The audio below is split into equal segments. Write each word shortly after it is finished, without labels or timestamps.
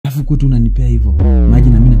Alafu kwetu unanipea hivyo.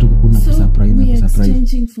 Imagine mimi natoka kuna surprise na surprise.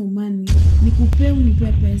 Exchanging for money. Nikupea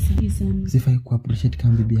unipe pesa sana. Sifai ku appreciate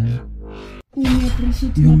kama bibi yangu.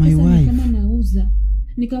 Appreciate you my wife. Kama nauza.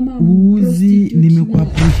 Ni kama uzi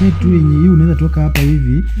nimekuappreciate tu yenye hii unaweza toka hapa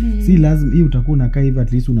hivi. Si lazima hii utakuwa unakaa hivi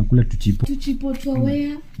at least unakula tuchipo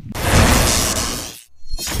twawea.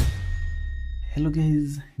 Hello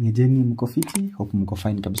guys, ni Jenny, mko fiti? Hope mko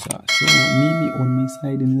fine kabisa. So mimi on my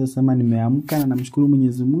side naweza sema nimeamka na namshukuru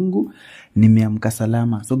Mwenyezi Mungu nimeamka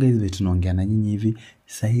salama. So guys, wewe tunaongea na nyinyi hivi.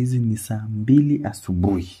 Saa hizi ni saa 2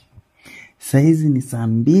 asubuhi. Saa hizi ni saa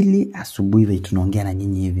 2 asubuhi wewe tunaongea na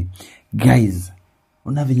nyinyi hivi. Guys,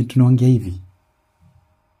 una venye tunaongea hivi.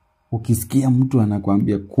 Ukisikia mtu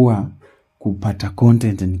anakuambia kuwa kupata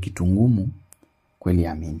content ni kitu ngumu, kweli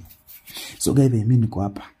amini. So guys, mimi niko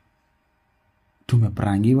hapa.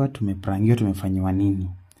 Tumeprangiwa, tumefanywa nini?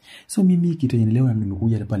 So mimi kitu yenye leo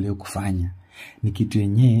nimekuja hapa leo kufanya ni kitu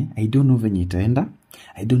yenye I don't know venye itaenda,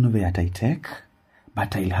 I don't know where I take,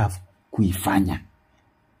 but I'll have kuifanya.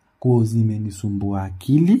 Kwa zimenisumbua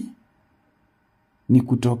akili ni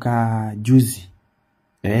kutoka juzi.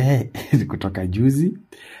 Ni kutoka juzi,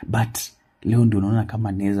 but leo ndio naona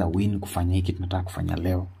kama naweza win kufanya hiki tunataka kufanya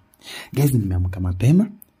leo. Guys, nimeamka mapema,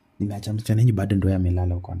 nimeacha msichana wangu bado ndio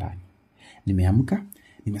amelala huko ndani. Nimeamka,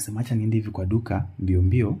 nimesema acha niende hivi kwa duka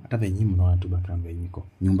mbio hata venye mnaona tu background yenyewe iko.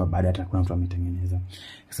 Nyumba baada hata kuna mtu ametengeneza.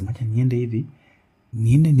 Nikasema acha niende hivi,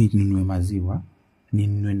 niende ninunue maziwa,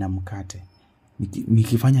 ninunue na mkate.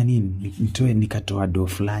 Nikifanya nini? Nikatoa do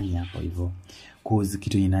fulani hapo hivyo. Cause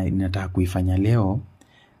kitu ninataka kuifanya leo,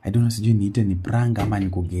 I don't know sijui niite ni prank ama ni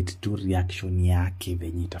ku get to reaction yake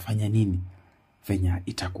venye itafanya nini? Venye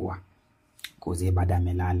itakuwa. Cause baada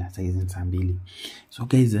amelala saa hizi saa 2. So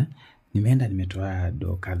guys, nimeenda nimetoa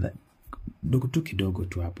do kadha dogo kidogo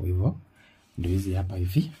tu hapo hivyo. Ndio hizi hapa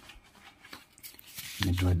hivi.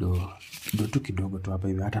 Nimetoa do tu kidogo tu hapa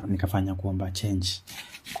hivi, hata nikafanya kuomba change.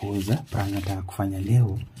 Cause prank nataka kufanya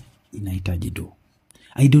leo inahitaji do.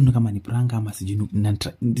 I don't know kama ni prank ama sijui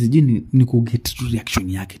ni ku get to reaction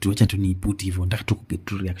yake tu, acha tu ni put hivyo, nataka tu ku get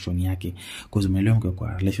to reaction yake. Cause umeelewa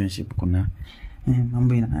kwa relationship kuna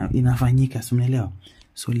mambo inafanyika, si umeelewa?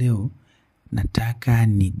 So leo nataka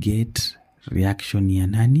ni get reaction ya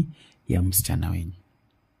nani? Ya msichana wenyu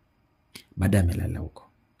baada amelala huko.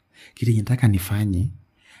 Kile nataka nifanye,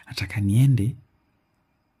 nataka niende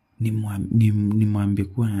nimwambie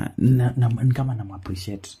kuwa ni kama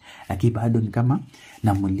namappreciate, lakini bado ni kama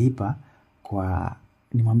namlipa kwa,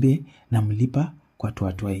 nimwambie namlipa kwa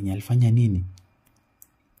toa yenye alifanya nini,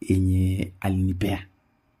 yenye alinipea.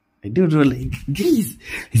 I don't know, like guys,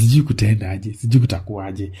 sijui kutaenda aje, sijui kutakuwa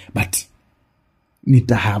aje, but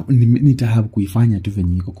nitahave kuifanya tu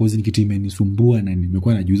venye iko. Cause ni kitu imenisumbua na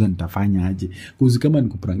nimekuwa najiuliza nitafanya aje. Cause kama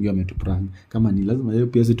nikuprangiwa ametuprangi, kama ni lazima yeye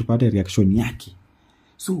pia tupate reaction yake.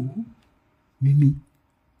 So mimi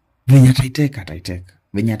venye ataiteka,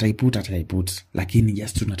 venye ataiput, lakini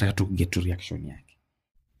just tunataka tu get to reaction yake.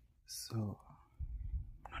 So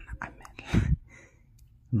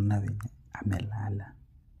naona venye amelala.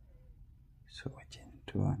 So wacha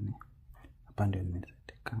tuone. Hapa ndio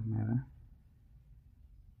nimeseti kamera.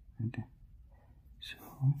 Okay. So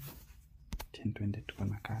twende tuko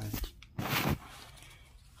na kazi.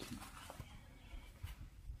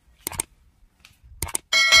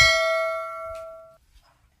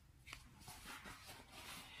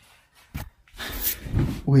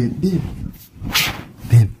 Wait,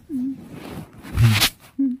 babe.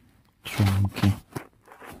 Tuamke.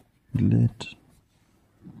 Let.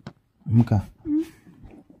 Amka.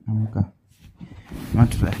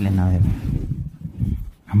 Watu wale na wewe.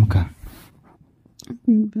 Amka.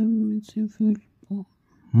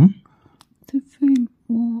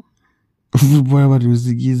 Bwana watu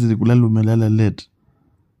usikize kulala umelala late.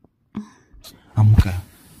 Amka.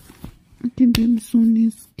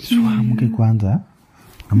 Amka kwanza.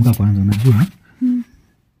 Amka kwanza, unajua?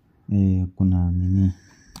 Kuna nini?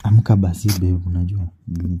 Amka basi babe, unajua?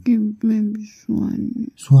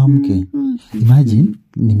 So amke. Imagine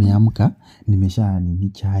nimeamka, nimesha nini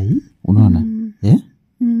chai, unaona?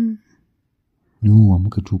 Ni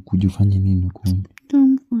amka tu kujifanya nini kumbe?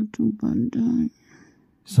 Tamka tu baadaye.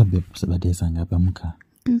 Baadaye saa ngapi amka?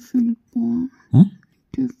 Kefil poa.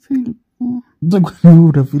 Ndio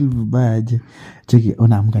utafeel vibaya aje. Cheki,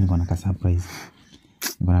 ona amka niko na ka surprise.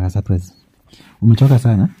 Umechoka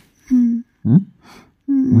sana?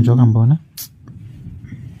 Umechoka mbona?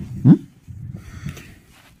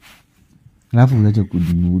 Alafu unaje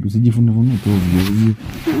kujimudu, usijifune tu ovyo.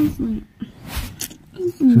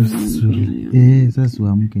 Sasa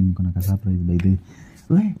uamke niko na ka surprise by the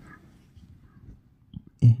way.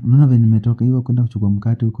 Unaona venye nimetoka hiyo kwenda kuchukua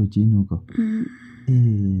mkate huko chini huko.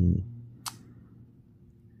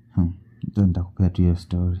 Ndio nitakupea tu hiyo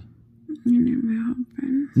story.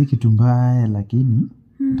 Si kitu mbaya lakini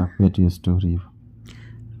nitakupea tu hiyo story hivyo.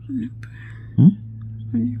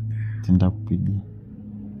 Nitakupigia.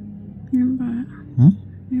 Nyumba.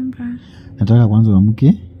 Nataka kwanza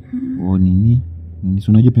uamke. Nini?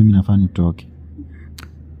 Unajua pia mimi nafaa nitoke.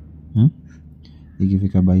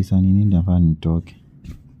 Ikifika baisa nini nafaa nitoke.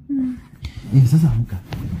 Sasa amka.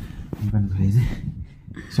 Nieleze.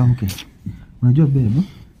 So amke. Unajua babe,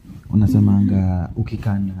 unasemanga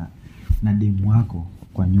ukikana na demu wako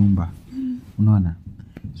kwa nyumba. Unaona?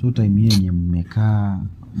 So time yenye mmekaa,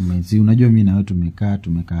 unajua mimi na wewe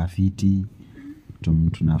tumekaa fiti.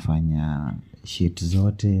 Tunafanya shit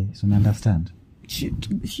zote. So you understand?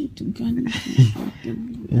 Shit gani?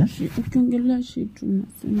 Ukiongelea shit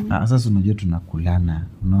unasema. Sasa unajua tunakulana.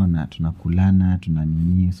 Unaona? Tunakulana,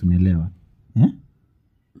 tunanini, unaelewa?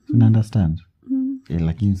 You understand?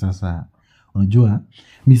 Lakini sasa unajua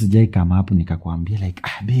mimi sijai kama hapo nikakwambia like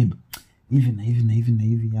babe hivi na hivi na hivi na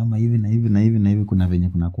hivi ama hivi na hivi na hivi na hivi kuna venye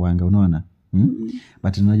kuna kuanga, unaona?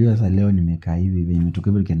 But unajua sasa leo nimekaa hivi venye nimetoka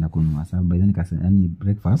hivi nikaenda kununua sababu by then nikasema yani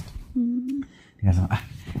breakfast. Nikasema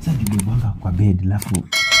sasa bibi wangu kwa bed alafu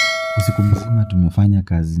usiku mzima tumefanya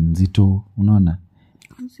kazi nzito, unaona?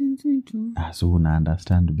 Kazi nzito. So una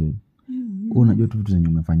understand babe. Unajua tu vitu zenye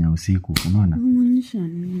umefanya usiku, unaona? Maanisha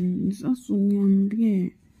nini? Sasa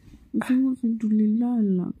niambie. Usiku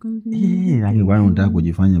tulilala kazi. Lakini kwani unataka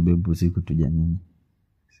kujifanya babe usiku tuja nini?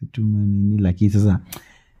 Nini lakini sasa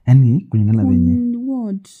yani kulingana venye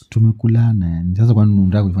tumekulana yani. Sasa kwani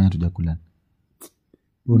unataka kujifanya tujakulana?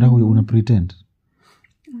 Unataka una pretend?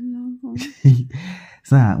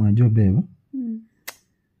 Sasa unajua babe?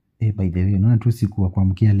 By the way, unaona tu siku wa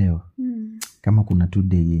kuamkia leo. Kama kuna 2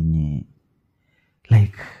 day yenye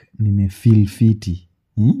like nimefeel fiti.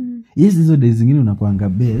 Yes, hizo days zingine unakuanga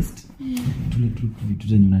best. Tule vitu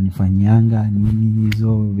zenye unanifanyanga nini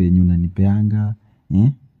hizo venye unanipeanga.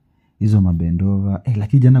 Hizo mabendova.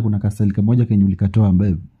 Lakini jana kuna kasali kamoja kenye ulikatoa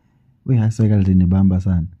babe. Wewe hasa kale bamba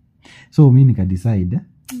sana. So mimi nika decide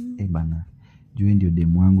bana. Juu ndio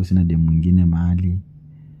demu wangu sina demu mwingine mahali.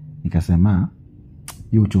 Nikasema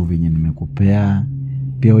hiyo uchovu yenye nimekupea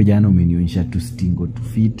pia jana umenionyesha tu stingo tu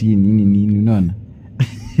fiti nini unaona?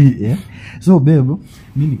 So babe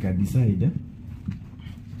mimi nika decide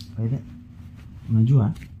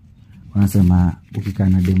unajua wanasema ukikaa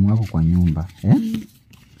na demu wako kwa nyumba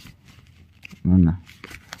unaona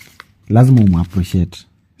lazima appreciate,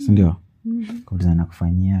 si ndio? Kwa na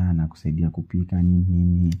kufanyia na kusaidia kupika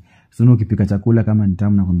nini. Sio ukipika chakula kama ni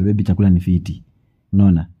tamu na kwambia baby chakula ni fiti,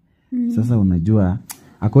 unaona? Sasa unajua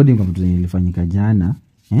according kwa vitu nilifanyika jana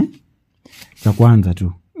cha kwanza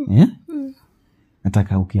tu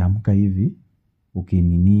nataka ukiamka hivi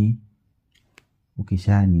ukinini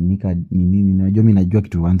ukisha ninika nini unajua mimi najua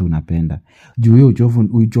kitu kwanza unapenda juu hiyo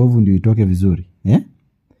uchovu ndio itoke vizuri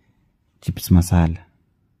chips masala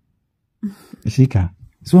shika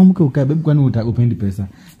sio amka ukae baby kwani upendi pesa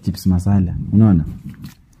chips masala, unaona?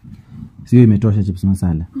 Sio imetosha chips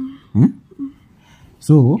masala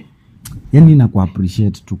so yani na ku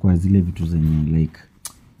appreciate tu kwa zile vitu zenye like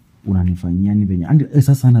unanifanyia ni venye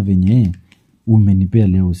sasa sana venye umenipea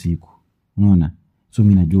leo usiku, unaona? So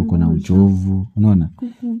mimi najua uko na uchovu, unaona?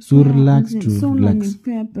 So relax to so relax.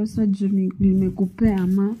 Unanipea pesa juu nimekupea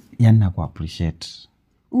ama yani na ku appreciate.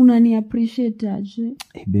 Unani appreciate aje?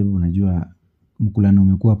 Baby unajua mkulano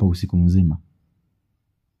umekuwa hapa usiku mzima.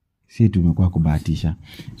 Si tumekuwa kubahatisha.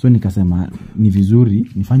 So nikasema ni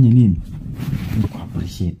vizuri nifanye nini? Ku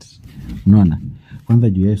appreciate. Unaona? Kwanza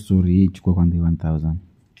juu ya story hii chukua kwanza 1000.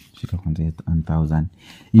 Shika kwanza 1000.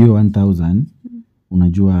 Hiyo 1000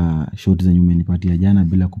 unajua short zenye umenipatia jana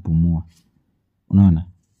bila kupumua. Unaona?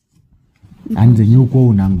 Ani zenye uko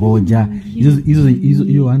unangoja. Hizo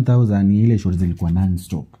hiyo 1000 ni ile short zilikuwa non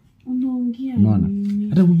stop. Unaongea. Unaona?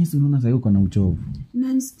 Hata mwenyewe unaona sasa uko na uchovu.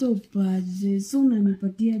 Non stop aje. So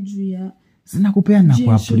unanipatia juu ya sina kupea na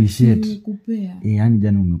ku appreciate. Nimekupea. Yani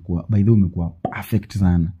jana umekuwa by the way umekuwa perfect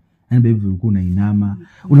sana. Yani baby ulikuwa unainama.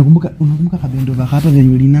 Unakumbuka kabendo hata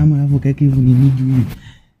venye ulinama hapo kaka hivi ni juu hivi.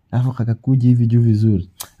 Alafu kakakuja hivi juu vizuri.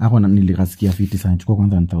 Hapo nilikasikia fiti sana. Chukua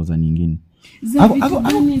kwanza 1000 nyingine.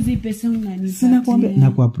 Hapo hizi pesa unanipatia. Sina kuambia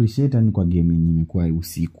na ku appreciate ni kwa game yenyewe imekuwa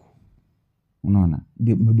usiku. Unaona?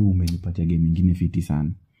 Maybe umenipatia game nyingine fiti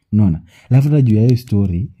sana. Unaona? Alafu hata juu ya hiyo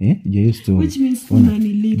story, juu ya hiyo story. Which means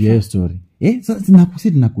unanilipa. Juu ya hiyo story. Sasa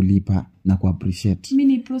nakulipa na ku appreciate.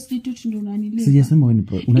 Mimi prostitute ndio unanilipa. Sijasema wewe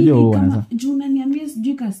ni unajua wewe kama juu unaniambia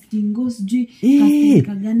sijui castingo sijui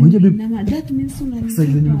gani. That means unanilipa. Sasa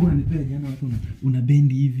hizo nilikuwa nilipea jana watu una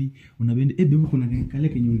bendi hivi, una bendi baby kuna kale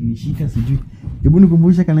kenye unishika sijui. Hebu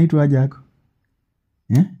nikumbusha kanaitwa aje yako?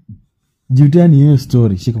 Jutani hiyo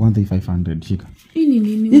story, shika 1500 shika. Hii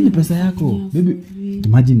ni pesa yako. Baby,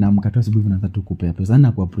 imagine na mkatoa asubuhi na tatu kupea pesa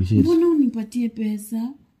na ku appreciate. Mbona unipatie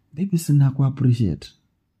pesa? Baby, sina ku appreciate.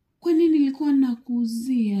 Kwa nini nilikuwa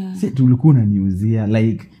nakuuzia? Si tulikuwa unaniuzia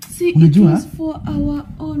like unajua for our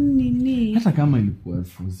own nini? Hata kama ilikuwa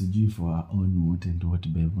for our own what and what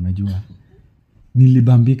babe, unajua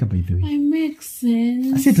nilibambika by the way. I make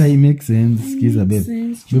sense. Asita I make sense. Sikiza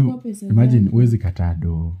babe. Imagine uwezi kataa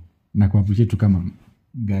do na ku appreciate tu kama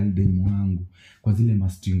garden wangu kwa zile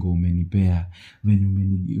mastingo umenipea venye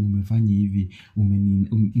umefanya hivi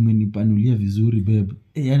umenipanulia vizuri babe.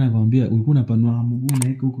 Yana kwambia ulikuwa unapanua mguu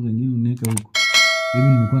naeka huko wengine unaweka huko.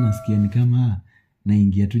 Mimi nimekuwa nasikia ni kama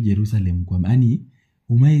naingia tu Jerusalem kwa yani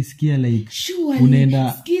umaisikia like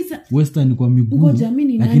unaenda western kwa miguu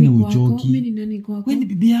lakini uchoki. Mimi ni nani kwako? Wewe ni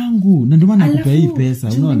bibi yangu na ndio maana nakupea hii pesa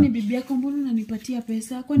unaona. Mimi ni bibi yako, mbona unanipatia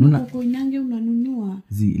pesa? Kwani uko inange unanunua?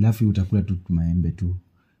 Alafu utakula tu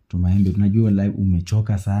tumaembe tunajua live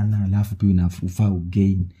umechoka sana alafu pia unafaa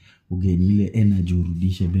ugain ile energy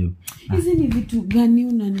urudishe babe. Hizi ni vitu gani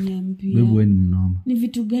unaniambia? Babe wewe ni mnoma. Ni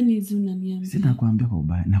vitu gani hizi unaniambia? Sina kuambia kwa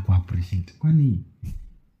ubaya na ku appreciate. Kwani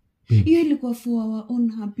hiyo ilikuwa for our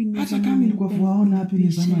own happiness. Hata kama ilikuwa for our own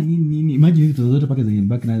happiness ama nini. Imagine hizo zote paka zenye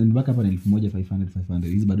mpaka hapa na 1500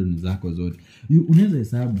 hizi bado ni zako zote. Unaweza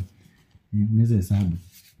hesabu.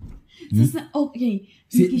 Sasa okay.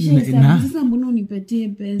 Sasa mbona unipatie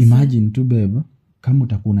pesa? Imagine tu babe, kama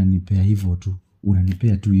utakuwa unanipea hivyo tu,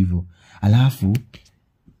 unanipea tu hivyo. Alafu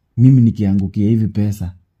mimi nikiangukia hivi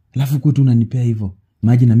pesa, alafu kwetu unanipea hivyo.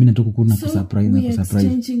 Imagine na mimi natoka kuna kusurprise na kusurprise.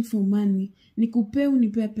 Exchanging for money. Nikupea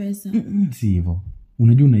unipe pesa. Si hivyo.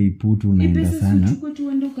 Unajua unaiputu unaenda sana. Pesa uchukue tu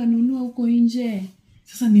uende ukanunua huko nje.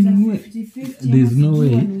 Sasa ninunue.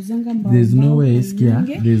 There's no way skia.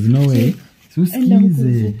 There's no way. So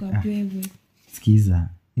skiza.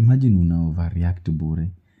 Imagine una overreact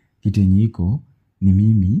bure. Kitu yenye iko ni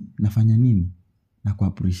mimi nafanya nini? Na ku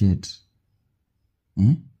appreciate.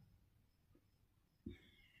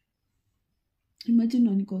 Imagine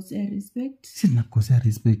unanikosea respect. Sina kukosea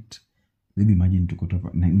respect. Baby imagine tuko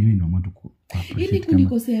topa na mimi ndio mwanzo ku appreciate. Ili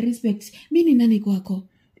kunikosea respect. Mimi ni nani kwako?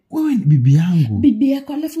 Wewe ni bibi yangu. Bibi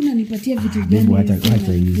yako alafu unanipatia vitu gani? Baby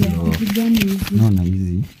acha hizi. Vitu gani hizi? Naona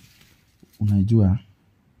hizi. Unajua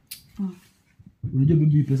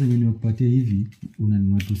baby pesa yenye nimekupatia hivi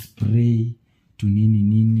unanunua tu spray tu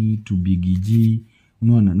nini tu bigiji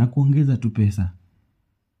unaona na kuongeza tu pesa.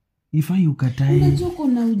 Ifai ukatae. Unajua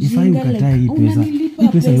kuna ujinga hii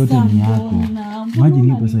pesa yote ni yako.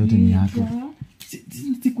 Imagine hii pesa yote ni yako.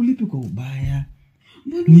 Sikulipi kwa ubaya.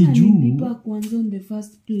 Ni juu nilipa kwanza in the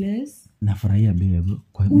first place. Nafurahia babe.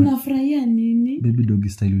 Unafurahia nini? Baby dog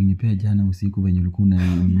style ulinipea jana usiku venye ulikuwa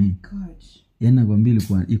na nini. Oh my gosh. Yaani nakwambia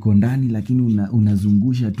ilikuwa iko ndani lakini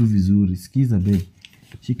unazungusha tu vizuri. Sikiza babe.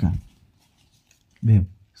 Shika. Babe.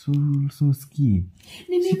 So ski.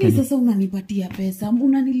 Ni nini sasa unanipatia pesa?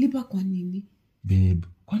 Unanilipa kwa nini? Babe,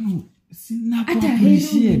 kwani sina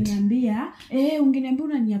appreciate. Hata ungeniambia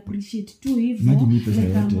unani appreciate tu hivyo. Imagine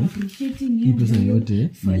hii pesa yote.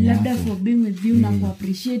 Labda for being with you na ku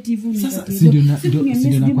appreciate hivyo nitakido. Sasa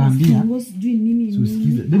ndio nakwambia. So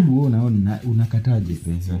sikiza, babe wewe unaona unakataje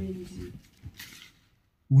pesa?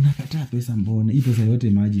 Unakataa pesa mbona? Hii pesa yote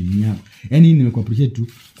imagine ni yako. Yaani nimeku appreciate tu.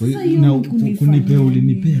 Kwa hiyo na kunipea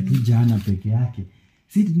ulinipea tu jana peke yake.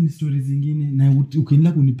 Si ni stories zingine na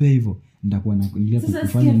ukiendelea kunipea hivyo nitakuwa naendelea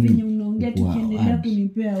kukufanya nini? Sasa unaongea tukiendelea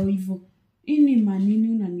kunipea hivyo. Hii ni manini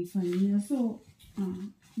unanifanyia? So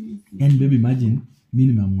yaani baby imagine mimi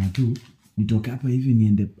nimeamua tu nitoke hapa hivi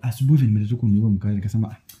niende asubuhi nimetoka kuniwa mkali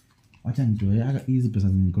nikasema acha nitoe hizi pesa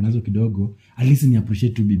niko nazo kidogo at least ni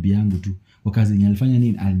appreciate tu bibi yangu tu kwa kazi yenye alifanya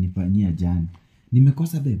nini alinifanyia jana.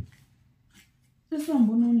 Nimekosa babe. Sasa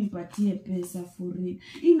mbona unipatie pesa for real?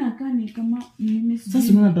 Inakaa ni kama mimi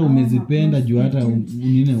sasa unaona hata umezipenda juu hata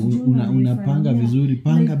unapanga vizuri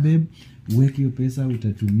panga babe uweke hiyo pesa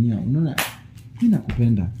utatumia. Unaona mimi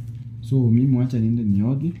nakupenda. So mimi acha niende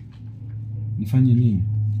nioge. Nifanye nini?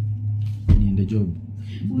 Niende job.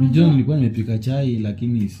 John nilikuwa nimepika chai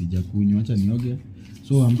lakini sijakunywa. Acha nioge.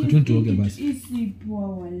 So amka twende tuoge basi. Isi poa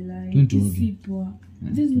wallahi. Isi poa.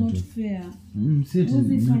 This is not fair. This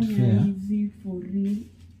is not fair. For real.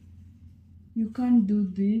 You can't do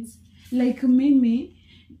this. Like mimi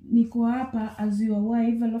niko hapa as your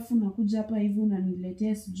wife alafu nakuja hapa hivi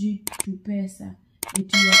unaniletea sijui tu pesa.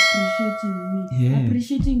 that you appreciating me. Yeah.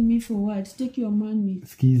 Appreciating me for what? Take your money.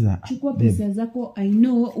 Sikiza. Chukua pesa zako. I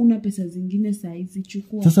know una pesa zingine saizi.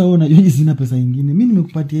 Chukua. Sasa wewe unajua sina pesa nyingine. Mimi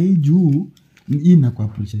nimekupatia hii juu. Hii na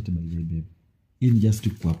ku-appreciate by the way, babe. In just to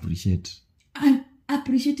ku-appreciate.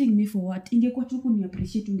 Appreciating me for what? Ingekuwa tu kuni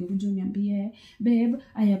appreciate ungekuja uniambie, babe,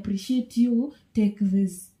 I appreciate you, take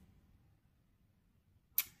this.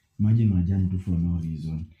 Imagine unajani tu for no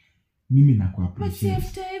reason. Mimi na ku-appreciate. But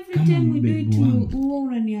after every time we do it, uwa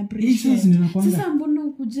unani appreciate. Sasa mbona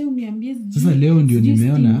ukuje uniambie sasa leo ndio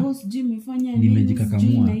nimeona nimejikakamua.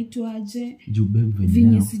 Inaitwa aje? Juu babe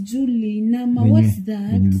venye sijuli nama what's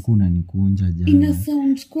that? Venye ulikuwa unanikunja jana. Ina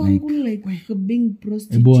sound kwangu like being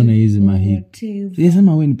prostitute. Ebona hizi mahiki.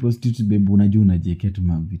 Sema wewe ni prostitute babe, unajua unajiekea tu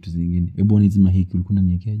vitu zingine. Ebona hizi mahiki ulikuwa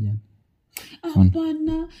unaniekea jana.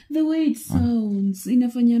 Hapana, the way it sounds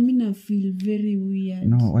inafanya mimi na feel very weird.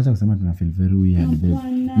 No, wacha kusema tuna feel very weird babe.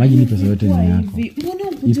 Imagine pesa yote ni yako. Mbona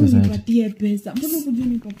ukuje unipatie pesa? Mbona ukuje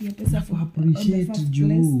unipatie pesa? For appreciate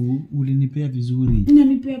juu ulinipea vizuri.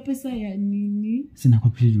 Unanipea pesa ya nini? Sina kwa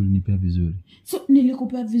appreciate ulinipea vizuri. So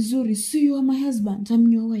nilikupea vizuri. So you are my husband,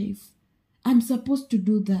 I'm your wife. I'm supposed to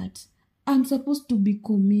do that. I'm supposed to be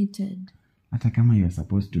committed. Hata kama you are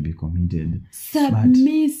supposed to be committed.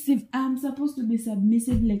 Submissive. I'm supposed to be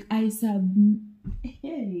submissive like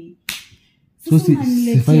hey. So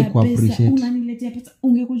sifai ku-appreciate. Unaniletea pesa.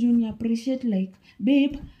 Ungekuja uni-appreciate like,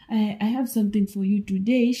 babe, I have something for you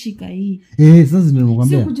today. Shika hii. Sasa ndio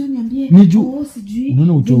nakwambia. Sio kuja uniambie, sijui.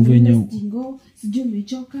 Unaona uchovu wenyewe. Sijui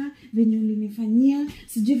umechoka, venye ulinifanyia,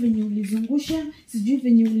 sijui venye ulizungusha, sijui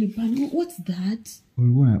venye ulipanu. What's that?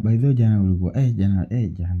 Ulikuwa by the way jana ulikuwa jana.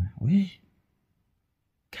 We.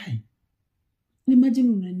 Kai. Imagine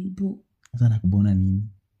unanipo. Sasa nakubona nini?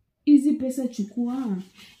 Hizi pesa chukua,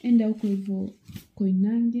 enda huko hivyo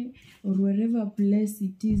Koinange or wherever place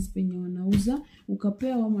it is penye wanauza,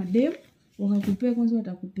 ukapea wa madem, wakakupea kwanza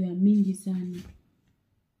watakupea mingi sana.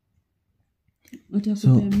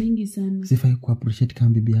 Watakupea mingi sana. Sifai ku-appreciate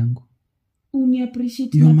kama bibi yangu. Uni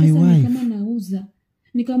appreciate na pesa ni kama nauza.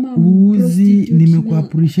 Ni kama uzi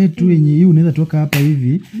nimeku-appreciate tu yenye hii unaweza toka hapa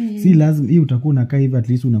hivi. Si lazima hii utakuwa unakaa hivi at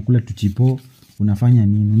least unakula tuchipo. Unafanya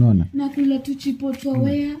nini unaona? Nakula tuchipo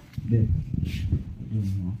twawea. Babe.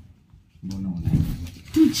 Mbona unaona?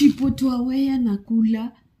 Tuchipo twawea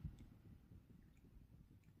nakula.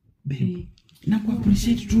 Babe. Na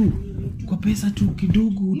ku-appreciate tu. Kwa pesa tu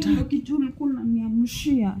kidogo uta. Hiyo kitu ulikuwa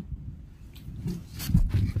unaniamshia.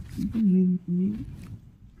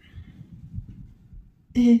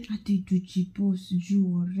 Ati tuchipo sijui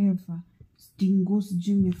whatever. Stingo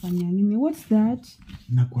sijui umefanya nini. What's that?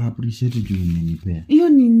 Na ku-appreciate juu umenipea. Hiyo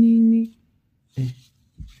ni nini?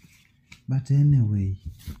 But anyway.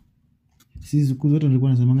 Sisi siku zote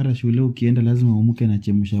nilikuwa nasema ngara shule ukienda lazima umuke na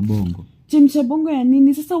chemsha bongo. Chemsha bongo ya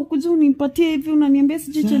nini? Sasa ukuje unipatie hivi unaniambia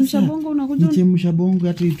sije chemsha bongo unakuja. Ni chemsha bongo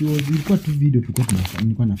hata ilikuwa tu video tulikuwa tunafanya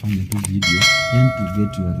nilikuwa nafanya tu video then to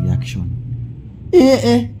get your reaction.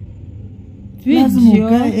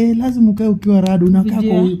 Lazima ukae ukiwa rado unakaa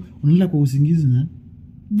kwa unalala kwa usingizi na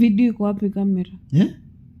video iko wapi kamera?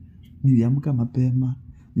 Niliamka mapema,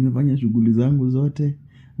 nimefanya shughuli zangu zote.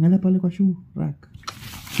 Angalia pale kwa shoe rack.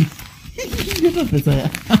 Ndio pesa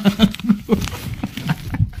ya.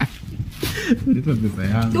 Ndio pesa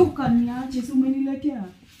yangu. Toka niache, si umeniletea.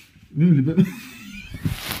 Mimi nilibeba.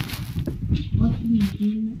 Wapi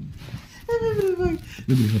nyingine?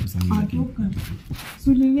 Ndio pesa yangu. Atoka.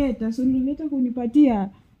 Sulileta kunipatia.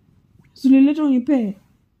 Sulileta unipe.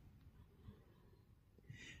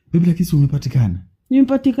 Bibi lakini umepatikana.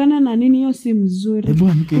 Nimepatikana na nini? Hiyo si mzuri.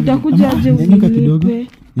 Utakuja aje unipe?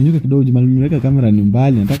 Nyanyuka kidogo Juma, nimeweka kamera ni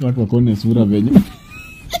mbali, nataka watu waone sura venye.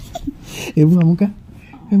 Hebu amka.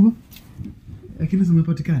 Lakini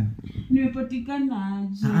umepatikana. Nimepatikana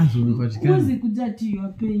aje? Umepatikana. Uwezi kuja ati you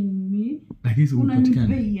are paying me. Lakini umepatikana.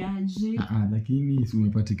 Unanipay aje? Lakini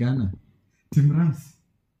umepatikana. Timras.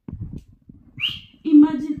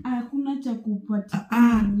 Imagine hakuna cha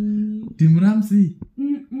kupatikana. Timramsi.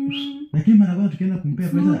 Lakini mara baada tukaenda kumpea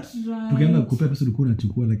pesa. Tukaenda kukupea pesa ulikuwa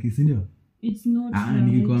unachukua lakini si ndio? It's not right.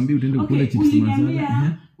 Nikikwambia utaenda kukula chips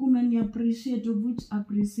masala. Unani appreciate of which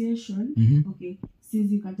appreciation. Okay,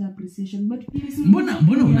 siwezi kata appreciation but please mbona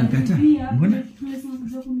unakata? Mbona please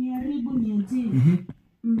unataka kuniharibu ni aje?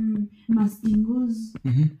 Mastingos.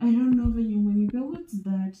 I don't know when you manipulate. What's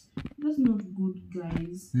that? That's not good,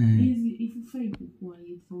 guys. If you fight kwa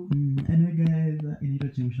hivyo. Anyway guys, inaitwa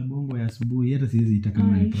chemsha bongo ya asubuhi. Hata siwezi ita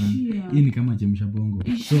kama ni prank. Hii ni kama chemsha bongo.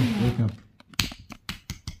 So, wake up.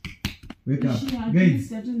 Wake up. Guys,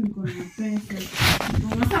 sasa niko na pesa.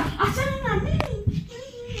 Achana na mimi.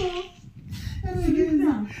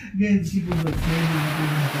 Guys, keep on subscribing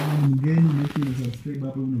hapo kama mgeni, make sure you subscribe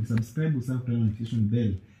hapo, na subscribe usahau kutana notification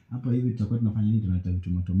bell. Hapa hivi tutakuwa tunafanya nini? Tunaleta vitu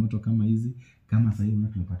moto kama hizi, kama sasa hivi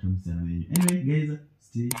tunapata msana wenyewe. Anyway guys,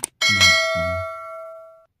 stay tuned.